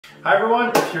Hi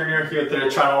everyone, if you're new here to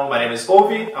the channel, my name is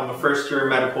Ovi. I'm a first year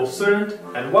medical student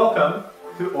and welcome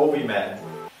to Ovi.Med.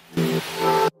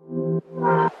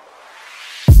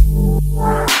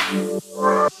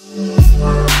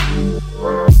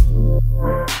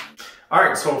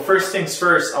 Alright, so first things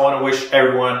first, I want to wish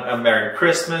everyone a Merry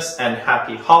Christmas and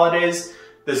Happy Holidays.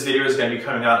 This video is going to be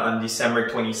coming out on December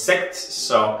 26th,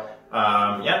 so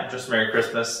yeah, just Merry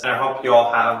Christmas, and I hope you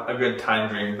all have a good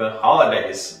time during the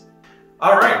holidays.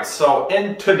 Alright, so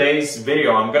in today's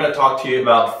video, I'm going to talk to you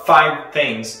about 5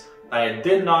 things that I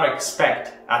did not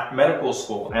expect at medical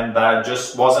school and that I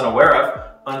just wasn't aware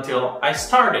of until I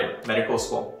started medical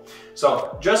school.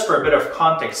 So just for a bit of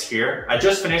context here, I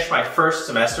just finished my first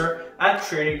semester at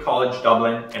Trinity College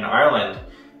Dublin in Ireland.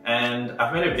 And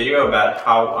I've made a video about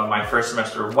how my first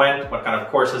semester went, what kind of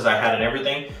courses I had and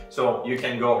everything. So you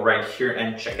can go right here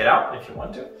and check it out if you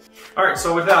want to. Alright,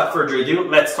 so without further ado,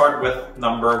 let's start with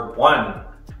number 1.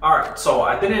 Alright, so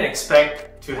I didn't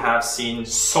expect to have seen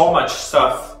so much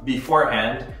stuff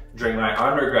beforehand during my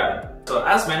undergrad. So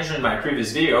as mentioned in my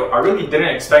previous video, I really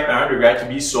didn't expect my undergrad to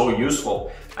be so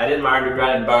useful. I did my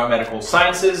undergrad in biomedical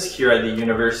sciences here at the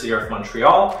University of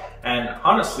Montreal, and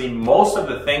honestly, most of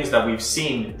the things that we've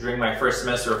seen during my first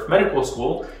semester of medical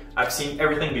school, I've seen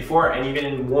everything before and even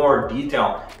in more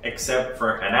detail, except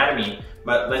for anatomy.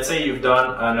 But let's say you've done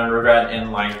an undergrad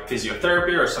in like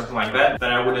physiotherapy or something like that,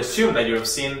 then I would assume that you have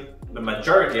seen the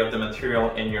majority of the material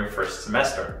in your first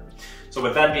semester. So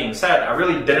with that being said, I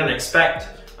really didn't expect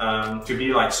to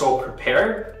be like so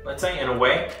prepared, let's say, in a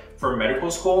way, for medical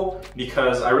school,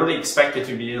 because I really expected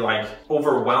to be like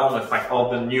overwhelmed with like all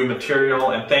the new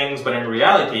material and things, but in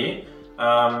reality,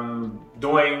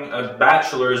 doing a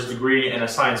bachelor's degree in a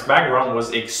science background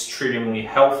was extremely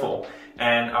helpful.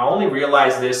 And I only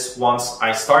realized this once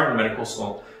I started medical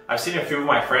school. I've seen a few of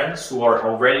my friends who are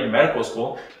already in medical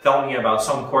school tell me about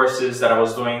some courses that I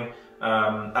was doing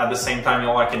at the same time,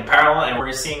 like in parallel, and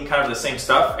we're seeing kind of the same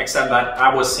stuff, except that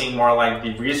I was seeing more like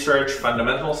the research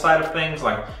fundamental side of things,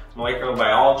 like molecular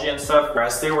biology and stuff,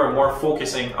 whereas they were more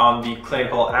focusing on the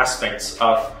clinical aspects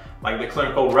of like the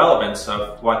clinical relevance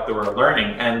of what they were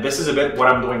learning. And this is a bit what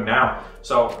I'm doing now.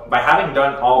 So by having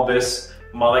done all this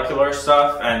molecular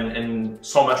stuff and in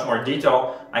so much more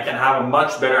detail, I can have a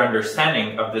much better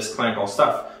understanding of this clinical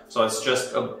stuff. So it's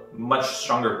just a much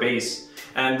stronger base.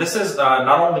 And this is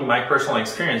not only my personal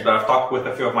experience, but I've talked with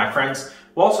a few of my friends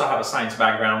who also have a science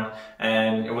background,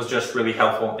 and it was just really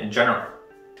helpful in general.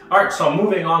 Alright, so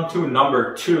moving on to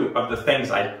number 2 of the things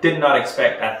I did not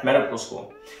expect at medical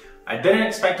school. I didn't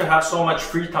expect to have so much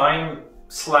free time /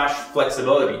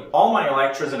 flexibility. All my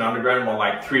lectures in undergrad were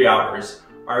like 3 hours.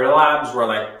 Our labs were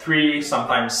like 3,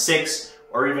 sometimes 6,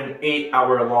 or even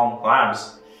 8-hour long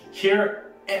labs. Here,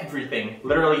 everything,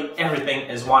 literally everything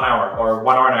is 1 hour or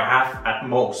 1 hour and a half at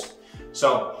most.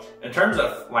 So in terms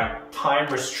of like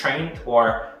time restraint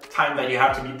or time that you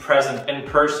have to be present in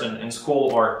person in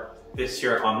school, or this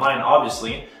year online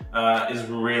obviously, is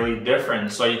really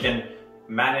different. So you can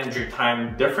manage your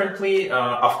time differently.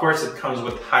 Of course it comes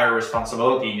with higher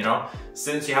responsibility, you know.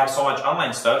 Since you have so much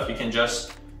online stuff, you can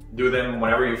just do them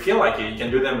whenever you feel like it. You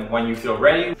can do them when you feel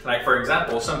ready. Like for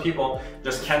example, some people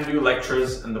just can't do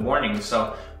lectures in the morning,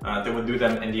 so they would do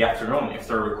them in the afternoon if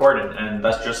they're recorded, and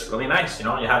that's just really nice, you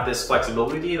know. You have this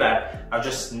flexibility that I've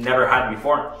just never had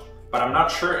before. But I'm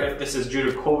not sure if this is due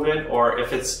to COVID or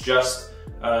if it's just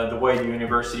the way the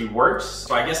university works.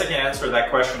 So I guess I can answer that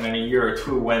question in a year or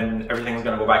 2 when everything's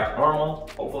gonna go back to normal,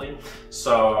 hopefully.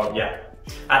 So yeah.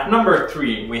 At number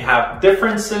 3, we have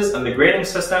differences in the grading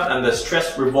system and the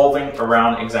stress revolving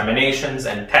around examinations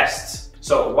and tests.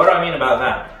 So what do I mean about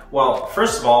that? Well,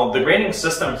 first of all, the grading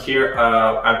system here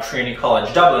at Trinity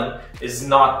College Dublin is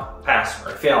not pass or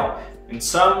fail. In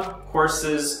some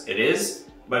courses it is,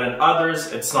 but in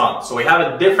others it's not. So we have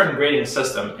a different grading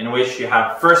system in which you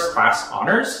have first class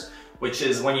honors, which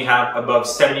is when you have above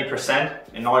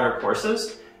 70% in all your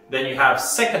courses. Then you have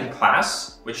second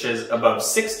class, which is above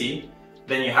 60.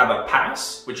 Then you have a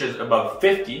pass, which is above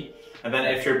 50, and then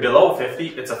if you're below 50,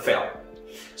 it's a fail.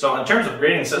 So in terms of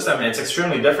grading system, it's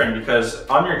extremely different because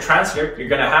on your transcript, you're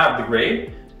gonna have the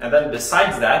grade, and then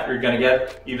besides that, you're gonna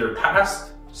get either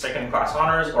passed, second class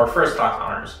honors, or first class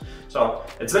honors. So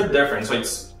it's a bit different. So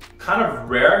it's kind of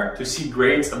rare to see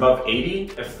grades above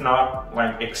 80, if not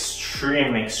like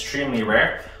extremely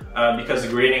rare, because the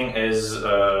grading is,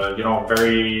 you know,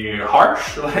 very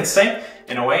harsh, let's say,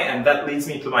 in a way. And that leads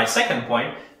me to my second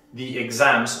point. The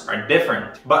exams are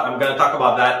different, but I'm going to talk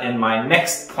about that in my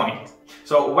next point.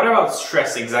 So what about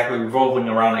stress exactly revolving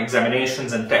around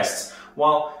examinations and tests?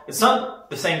 Well, it's not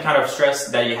the same kind of stress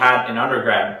that you had in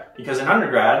undergrad. Because in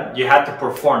undergrad, you had to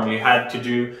perform, you had to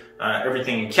do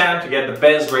everything you can to get the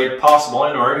best grade possible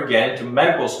in order to get into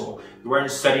medical school. You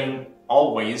weren't studying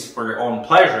always for your own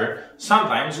pleasure.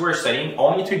 Sometimes you were studying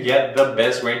only to get the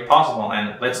best grade possible.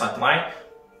 And let's not lie,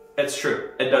 it's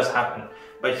true, it does happen.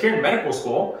 But here in medical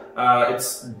school,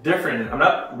 it's different. I'm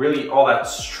not really all that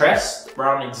stressed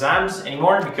around exams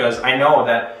anymore because I know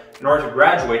that in order to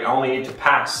graduate, I only need to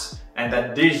pass, and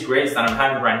that these grades that I'm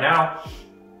having right now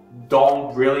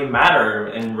don't really matter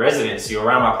in residency or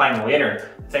when I'm applying later.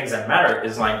 Things that matter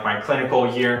is like my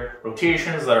clinical year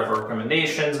rotations, letter of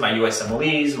recommendations, my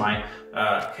USMLEs, my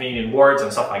Canadian boards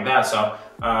and stuff like that. So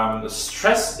the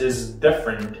stress is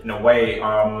different in a way.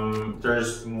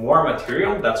 There's more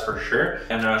material, that's for sure,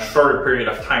 and a shorter period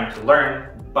of time to learn,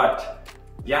 but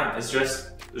yeah, it's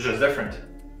just different.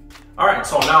 Alright,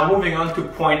 so now moving on to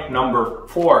point number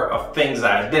 4 of things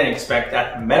that I didn't expect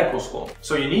at medical school.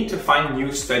 So you need to find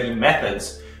new study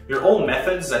methods. Your old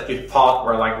methods that you thought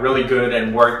were like really good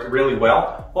and worked really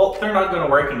well, well, they're not going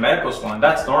to work in medical school, and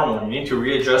that's normal. You need to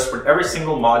readjust for every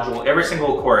single module, every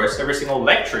single course, every single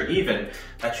lecture even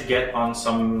that you get on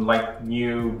some like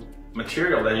new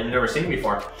material that you've never seen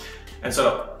before. And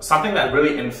so something that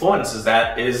really influences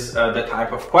that is the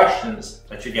type of questions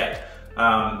that you get.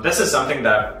 This is something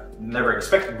that never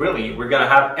expected really. We're gonna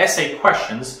have essay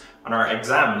questions on our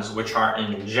exams, which are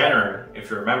in January,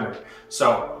 if you remember.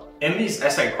 So in these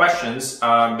essay questions,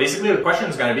 basically the question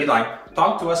is gonna be like,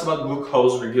 talk to us about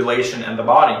glucose regulation in the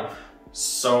body.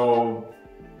 So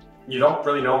you don't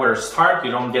really know where to start, you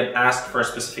don't get asked for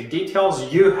specific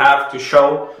details, you have to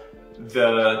show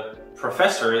the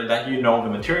professor that you know the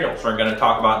materials. We're gonna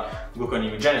talk about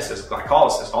gluconeogenesis,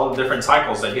 glycolysis, all the different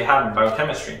cycles that you have in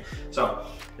biochemistry. So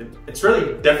it's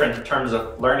really different in terms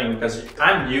of learning because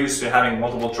I'm used to having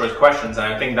multiple choice questions, and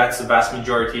I think that's the vast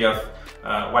majority of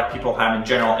what people have in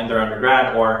general in their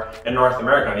undergrad or in North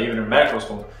America, even in medical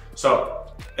school. So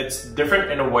it's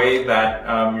different in a way that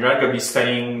you're not going to be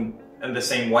studying in the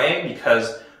same way,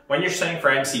 because when you're studying for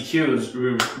MCQs,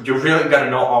 you're really going to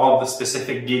know all of the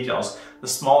specific details, the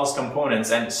smallest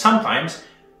components, and sometimes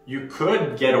you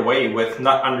could get away with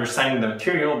not understanding the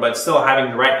material but still having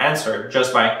the right answer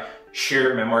just by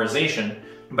sheer memorization.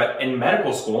 But in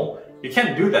medical school, you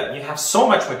can't do that. You have so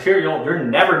much material, you're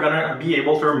never gonna be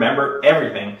able to remember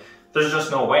everything. There's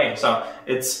just no way. So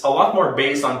it's a lot more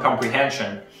based on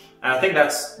comprehension. And I think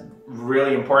that's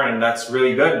really important. That's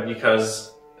really good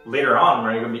because later on,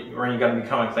 when you're gonna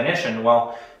become a clinician,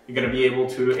 well, you're gonna be able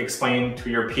to explain to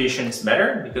your patients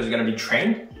better because you're gonna be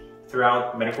trained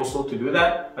throughout medical school to do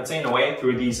that, let's say in a way,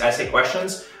 through these essay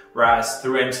questions, whereas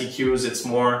through MCQs, it's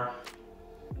more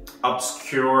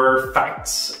obscure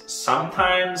facts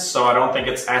sometimes, so I don't think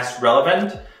it's as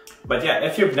relevant. But yeah,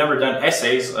 if you've never done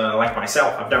essays, like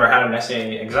myself, I've never had an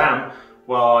essay exam,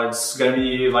 well, it's gonna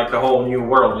be like a whole new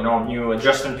world, you know, new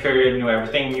adjustment period, new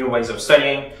everything, new ways of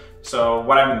studying. So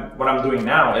what I'm doing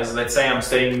now is, let's say I'm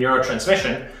studying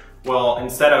neurotransmission, well,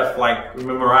 instead of like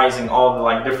memorizing all the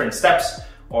like different steps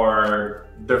or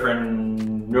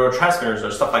different neurotransmitters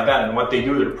or stuff like that and what they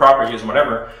do, their properties and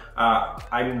whatever,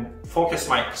 I focus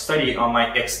my study on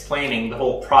like explaining the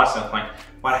whole process, like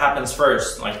what happens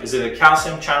first, like is it the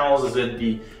calcium channels, is it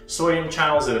the sodium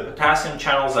channels, is it the potassium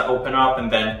channels that open up,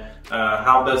 and then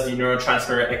how does the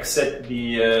neurotransmitter exit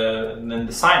the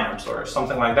synapse or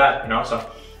something like that, you know. So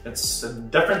it's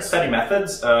different study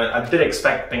methods. I did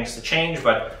expect things to change,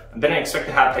 but I didn't expect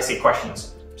to have essay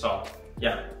questions. So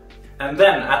yeah. And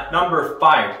then at number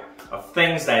 5 of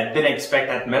things that I didn't expect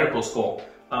at medical school,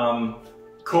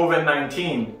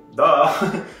 COVID-19, duh.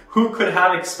 Who could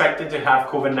have expected to have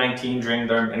COVID-19 during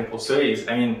their medical studies?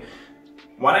 I mean,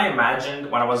 when I imagined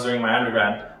when I was doing my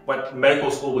undergrad, what medical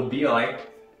school would be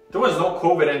like, there was no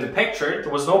COVID in the picture,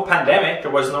 there was no pandemic,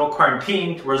 there was no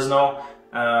quarantine, there was no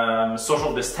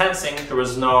social distancing, there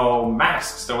was no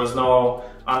masks, there was no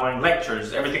online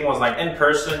lectures. Everything was like in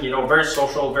person, you know, very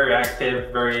social, very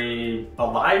active, very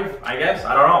alive, I guess.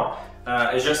 I don't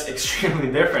know. It's just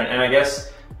extremely different, and I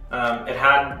guess it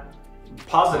had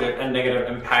positive and negative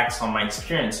impacts on my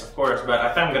experience, of course, but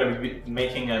I think I'm going to be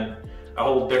making a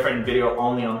whole different video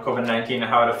only on COVID-19 and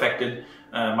how it affected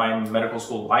my medical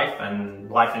school life and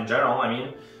life in general, I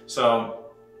mean. So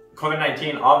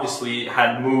COVID-19 obviously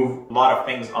had moved a lot of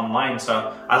things online,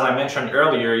 so as I mentioned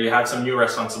earlier, you had some new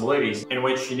responsibilities in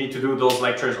which you need to do those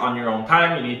lectures on your own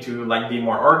time, you need to like be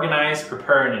more organized,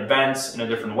 prepare in advance in a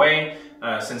different way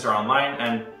since you're online,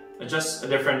 and just a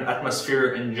different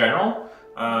atmosphere in general.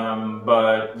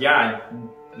 But yeah,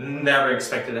 I never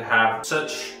expected to have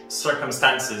such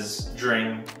circumstances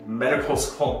during medical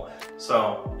school.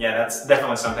 So yeah, that's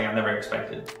definitely something I've never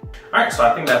expected. Alright, so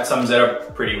I think that sums it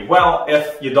up pretty well.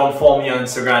 If you don't follow me on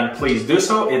Instagram, please do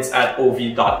so. It's at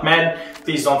Ovi.Med.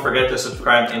 Please don't forget to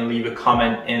subscribe and leave a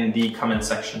comment in the comment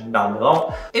section down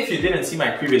below. If you didn't see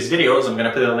my previous videos, I'm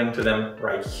gonna put a link to them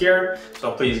right here.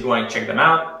 So please go and check them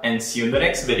out and see you in the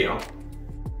next video.